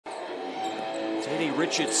TD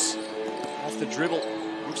Richards off the dribble.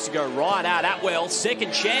 Looks to go right out. Atwell,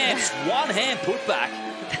 second chance. One-hand putback.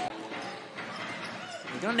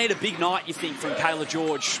 You're going to need a big night, you think, from Kayla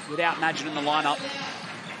George without Madgen in the lineup.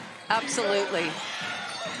 Absolutely.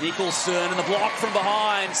 Nicholson and the block from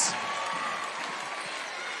behind.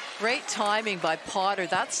 Great timing by Potter.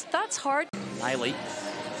 That's hard. Maley.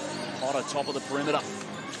 Potter top of the perimeter.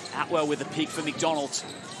 Atwell with the pick for McDonald.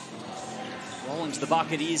 Rolling to the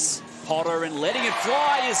bucket is Potter, and letting it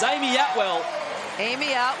fly is Amy Atwell.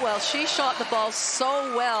 Amy Atwell, she shot the ball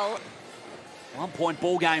so well. 1 point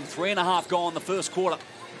ball game, 3.5 gone the first quarter.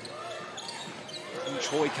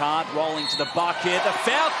 Choikard rolling to the bucket. The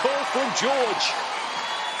foul call from George.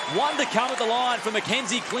 One to come at the line for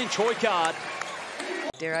Mackenzie Clint Choikard.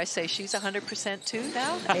 Dare I say she's 100% too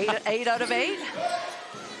now? 8 out of 8.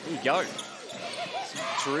 There you go.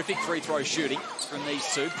 Some terrific free throw shooting from these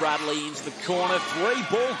two. Bradley into the corner. Three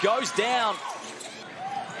ball goes down.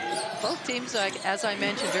 Both teams, as I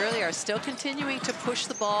mentioned earlier, are still continuing to push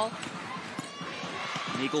the ball.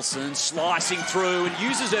 Nicholson slicing through and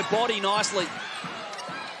uses her body nicely.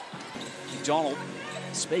 McDonald,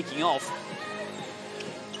 speaking of,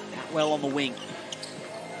 Atwell on the wing.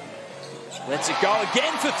 Lets it go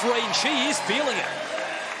again for three, and she is feeling it.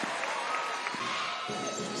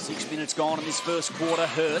 6 minutes gone in this first quarter.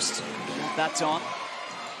 Hurst, not that time.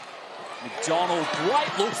 McDonald,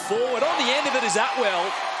 great look forward. On the end of it is Atwell,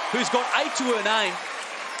 who's got 8 to her name.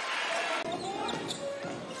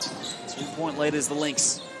 2-point leaders, the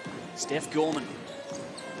Lynx. Steph Gorman.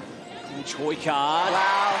 Choikard.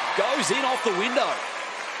 Wow. Goes in off the window.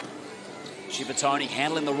 Chibatoni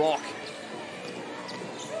handling the rock.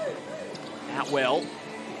 Atwell.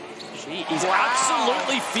 She is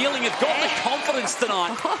absolutely feeling it. Got the confidence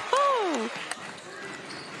tonight.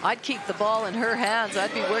 I'd keep the ball in her hands.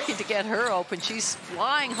 I'd be working to get her open. She's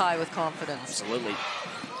flying high with confidence. Absolutely.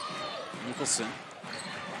 Nicholson.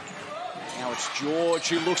 Now it's George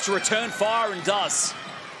who looks to return fire and does.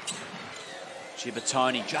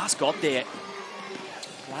 Chibatoni just got there.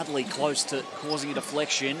 Bradley close to causing a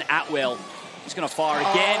deflection. Atwell is going to fire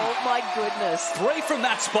again. Oh my goodness. 3 from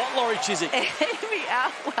that spot, Laurie Chiswick. Amy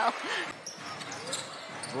Atwell.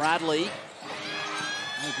 Bradley.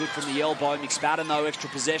 No good from the elbow. McSpadden, though, extra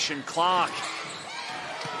possession. Clark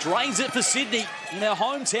drains it for Sydney in their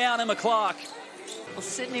hometown, Emma Clark. Well,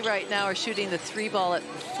 Sydney right now are shooting the 3 ball at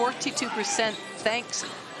 42%, thanks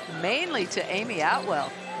mainly to Amy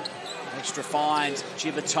Atwell. Extra find.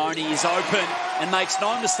 Chibatoni is open and makes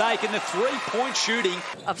no mistake in the 3-point shooting.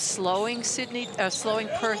 Of slowing slowing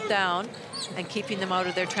Perth down and keeping them out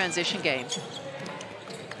of their transition game.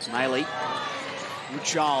 Maley. Good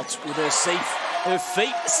Childs with her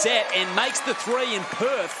feet set and makes the 3 in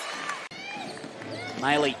Perth.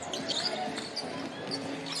 Maley.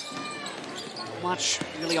 Much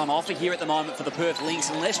really on offer here at the moment for the Perth Lynx,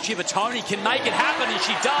 unless Chibatoni can make it happen, and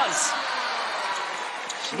she does.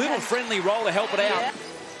 Little friendly roll to help it out. Yeah.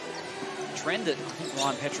 Trend that I think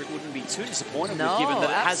Ryan Petrick wouldn't be too disappointed with, given that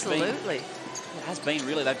it has been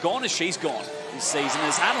really. They've gone as she's gone this season,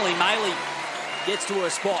 as Annalie Maley gets to her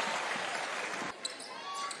spot.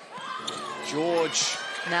 George,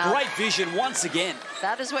 now, great vision once again.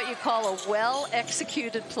 That is what you call a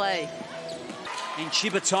well-executed play. And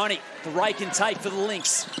Chibatoni, the rake and take for the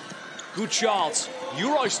Lynx. Good Childs,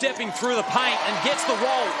 Euro stepping through the paint and gets the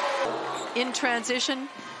roll. In transition,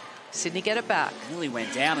 Sydney get it back. Nearly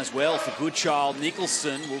went down as well for Goodchild.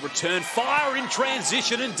 Nicholson will return fire in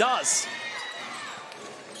transition and does.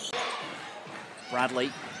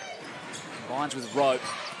 Bradley combines with Rope.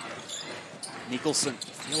 Nicholson,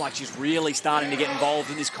 feel like she's really starting to get involved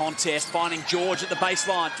in this contest, finding George at the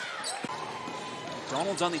baseline.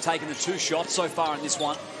 McDonald's only taken the 2 shots so far in this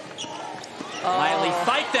one. Maley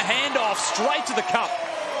faked the handoff straight to the cup.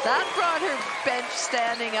 That brought her bench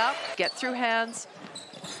standing up. Get through hands.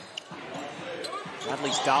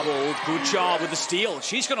 Bradley's doubled. Good job with the steal.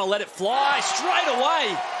 She's going to let it fly straight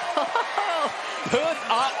away. Perth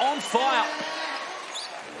are on fire.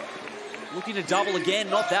 Looking to double again,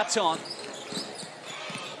 not that time.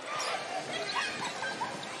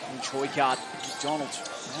 And Choikard, McDonald,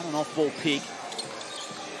 round an off-ball pick.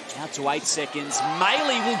 Out to 8 seconds.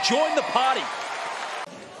 Maley will join the party.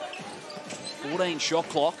 14 shot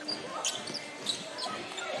clock.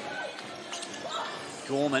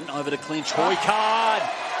 Gorman over to clinch. Choikard.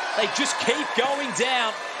 They just keep going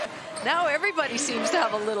down. Now everybody seems to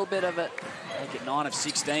have a little bit of it. Make it 9 of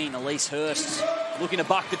 16. Elise Hurst looking to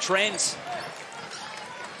buck the trends.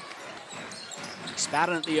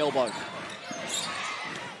 Spadden at the elbow.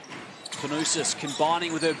 Canusis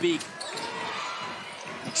combining with her big.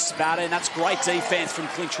 Spadden, that's great defense from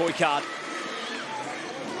Clint Choikard.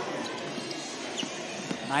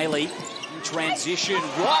 Maley in transition,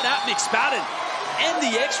 right at McSpadden, and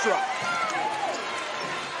the extra.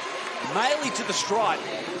 Maley to the stripe.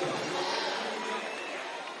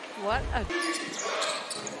 What a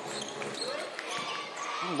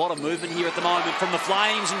lot of movement here at the moment from the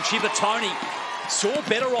Flames, and Chibatoni saw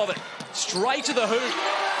better of it. Straight to the hoop.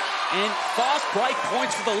 And fast break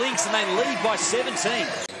points for the Lynx, and they lead by 17.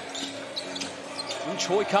 And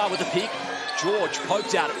Choikar with the pick. George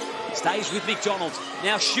poked at it. Stays with McDonald.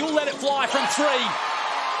 Now she'll let it fly from 3.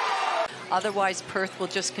 Otherwise, Perth will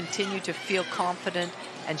just continue to feel confident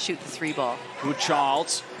and shoot the 3 ball. Good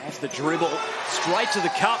Childs off the dribble. Straight to the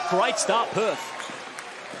cup. Great start, Perth.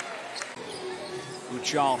 Good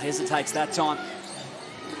Child hesitates that time.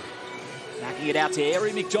 Knocking it out to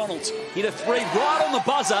Aerie McDonald. Hit a 3 right on the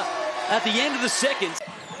buzzer at the end of the second.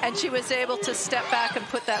 And she was able to step back and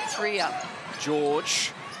put that 3 up.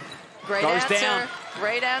 George Great goes answer. down.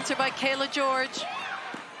 Great answer by Kayla George.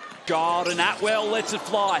 God, and Atwell lets it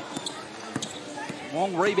fly.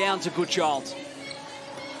 Long rebound to Goodchild.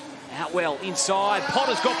 Atwell inside.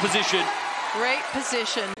 Potter's got position. Great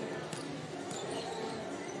position.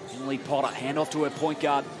 Emily Potter, hand off to her point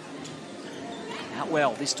guard.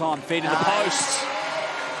 Atwell, this time feeding the post.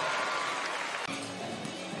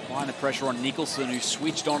 Applying the pressure on Nicholson, who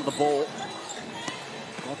switched onto the ball.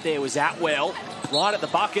 Got there was Atwell, right at the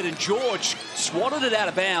bucket, and George swatted it out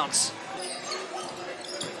of bounds.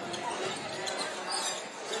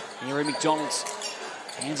 Aerie McDonald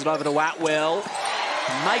hands it over to Atwell.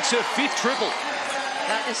 Makes her 5th triple.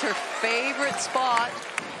 That is her favorite spot,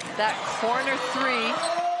 that corner 3.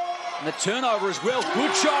 And the turnover as well.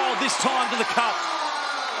 Good Child this time to the cup.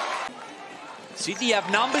 Sydney have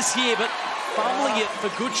numbers here, but fumbling it for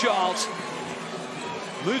Good Child.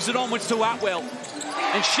 Moves it onwards to Atwell.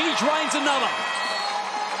 And she drains another.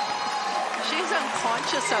 She's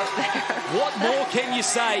unconscious out there. What more can you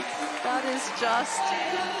say? That is just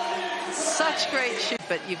such great shoot.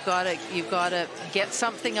 But you've got to get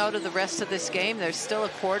something out of the rest of this game. There's still a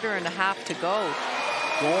quarter and a half to go.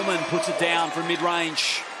 Gorman puts it down from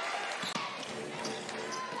mid-range.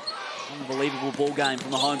 Unbelievable ball game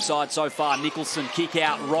from the home side so far. Nicholson kick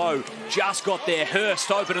out. Rowe just got there.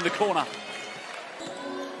 Hurst open in the corner.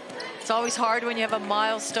 It's always hard when you have a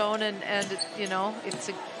milestone and you know,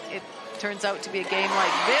 it turns out to be a game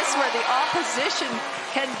like this where the opposition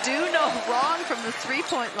can do no wrong from the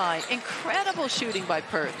 3-point line. Incredible shooting by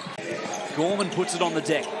Perth. Gorman puts it on the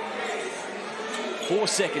deck. 4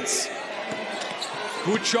 seconds.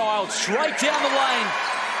 Good Child straight down the lane.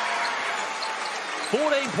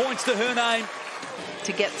 14 points to her name.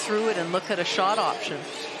 To get through it and look at a shot option.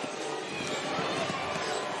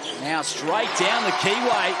 Now straight down the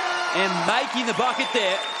keyway, and making the bucket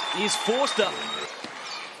there is Forster.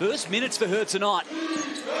 First minutes for her tonight.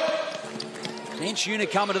 Bench unit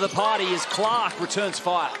coming to the party as Clark returns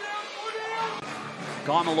fire.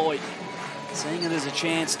 Guy Malloy seeing it as a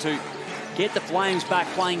chance to get the Flames back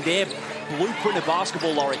playing their blueprint of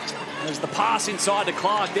basketball, Laurie. There's the pass inside to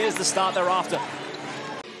Clark. There's the start thereafter.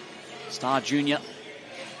 Star Junior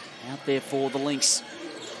out there for the Lynx.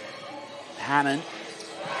 Hannon.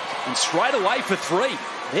 And straight away for 3.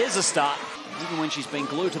 There's a start. Even when she's been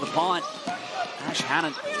glued to the pint. Ash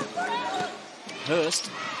Hannon. Hurst.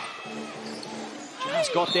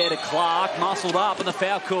 Just got there to Clark. Muscled up and the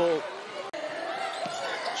foul call.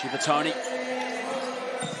 Chivatoni.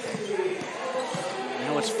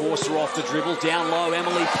 Now it's Forster off the dribble. Down low,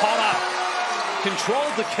 Emily Potter.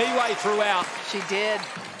 Controlled the keyway throughout. She did.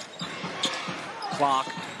 Clark.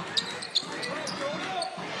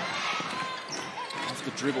 Off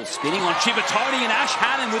the dribble, spinning on Chivatoni, and Ash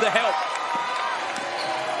Hannon with the help.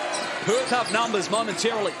 Perth up numbers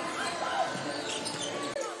momentarily.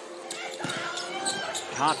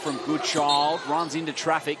 Cut from Goodchild, runs into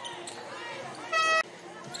traffic.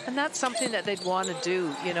 And that's something that they'd want to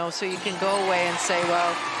do, you know, so you can go away and say,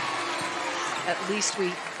 well, at least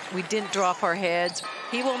we didn't drop our heads.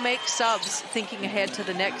 He will make subs thinking ahead to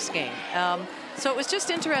the next game. So it was just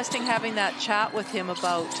interesting having that chat with him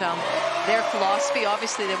about their philosophy.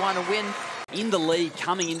 Obviously, they want to win. In the league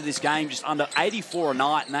coming into this game, just under 84 a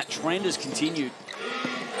night, and that trend has continued.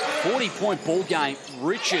 40-point ball game.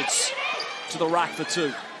 Richards to the rack for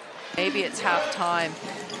 2. Maybe it's halftime.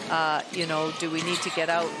 You know, do we need to get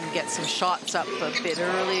out and get some shots up a bit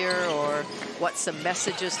earlier, or what's the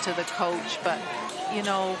messages to the coach? But, you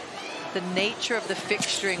know, the nature of the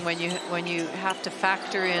fixturing when you have to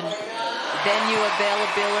factor in venue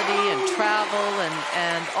availability and travel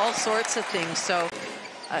and all sorts of things. So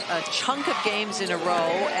a chunk of games in a row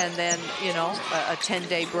and then, you know, a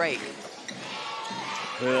 10-day break.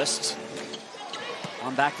 Hurst.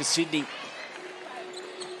 One back for Sydney.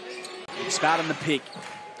 McSpadden the pick.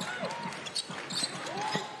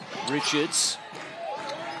 Richards.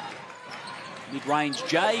 Mid-range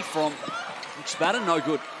J from McSpadden, no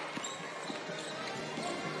good.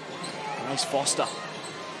 There's Foster.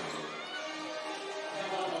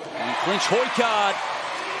 And clinch Hoycard.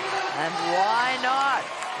 And why not?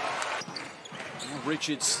 Now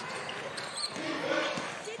Richards.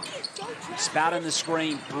 McSpadden the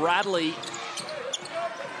screen. Bradley.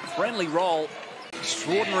 Friendly roll.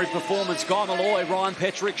 Extraordinary performance. Guy Malloy, Ryan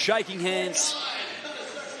Petrick shaking hands.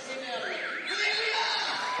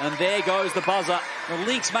 And there goes the buzzer. The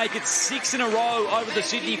Lynx make it 6 in a row over the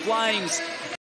Sydney Flames.